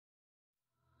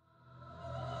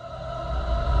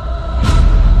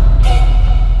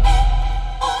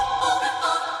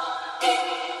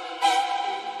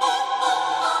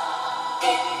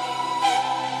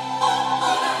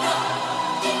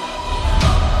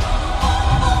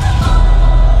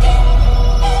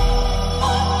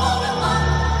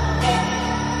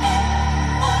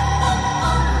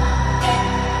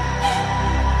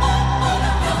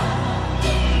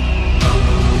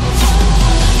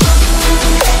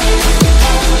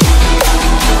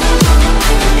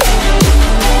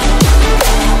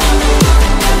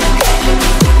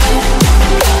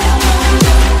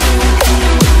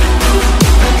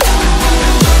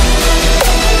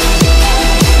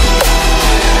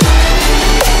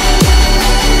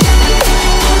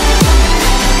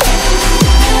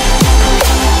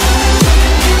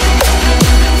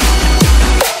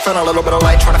little bit of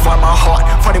light, trying to find my heart.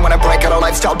 Funny when I break out a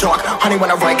lifestyle dark. Honey when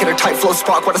I write, get a tight flow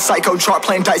spark. What a psycho chart,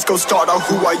 playing dice, go start. Oh,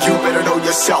 who are you? Better know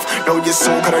yourself. Know your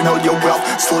soul, gotta know your wealth.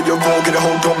 Slow your roll, get a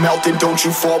hold, don't melt. And don't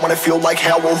you fall when I feel like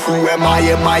hell. Well, who am I?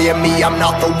 M.I.M.E. I'm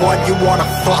not the one you wanna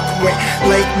fuck with.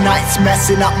 Late nights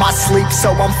messing up my sleep,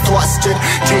 so I'm flustered.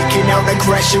 Taking out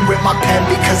aggression with my pen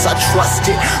because I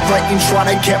trust it. Writing, trying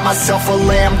to get myself a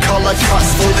lamb color cuss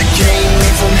for the game.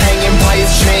 Leave him hanging by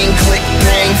his chain. Click,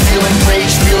 bang, feeling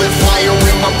rage, feeling fire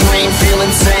in my brain. Feel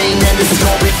insane, and the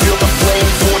story, feel the flame.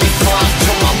 45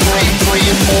 to my brain,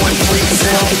 praying for it, please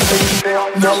help.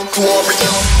 No glory.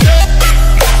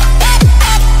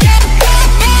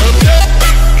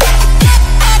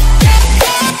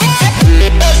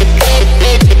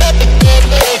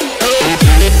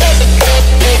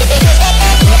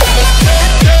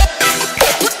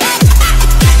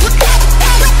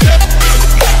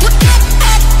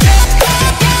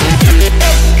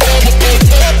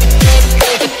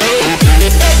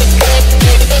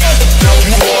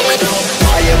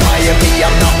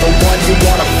 I'm not the one you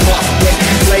wanna fuck with.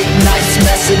 Late nights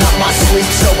messing up my sleep,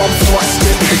 so I'm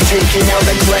flustered. Taking out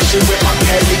aggression with my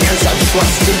pen because I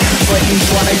trust it. Fighting,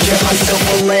 trying to get myself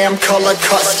a lamb colored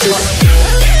custard.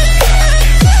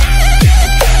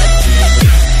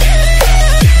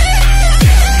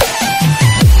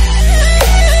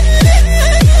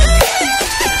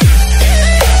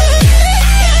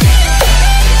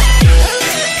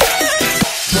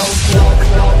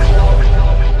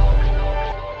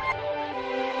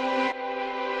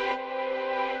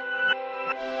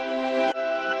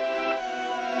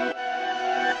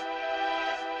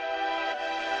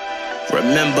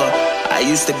 Remember, I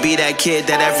used to be that kid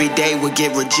that every day would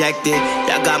get rejected.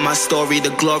 Y'all got my story,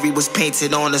 the glory was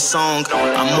painted on a song.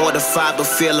 I'm mortified but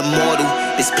feel immortal.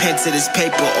 This pen to this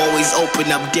paper always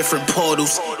open up different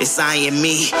portals. It's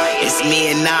I.M.E. It's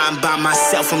me and I'm by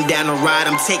myself. I'm down the ride,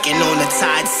 I'm taking on the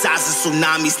tide. Size of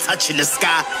tsunamis touching the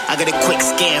sky. I got a quick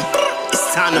scan.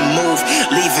 It's time to move,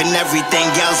 leaving everything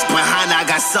else behind. I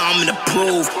got something to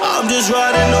prove. I'm just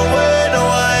riding away, no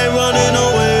I ain't running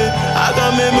away. I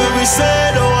got memories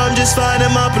set, oh I'm just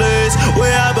finding my place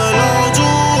where I belong to.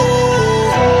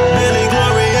 Feeling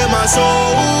glory in my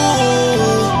soul.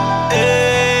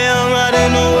 Hey, I'm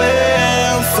riding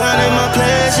away, I'm finding my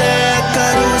place. Yeah, I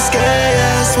gotta escape.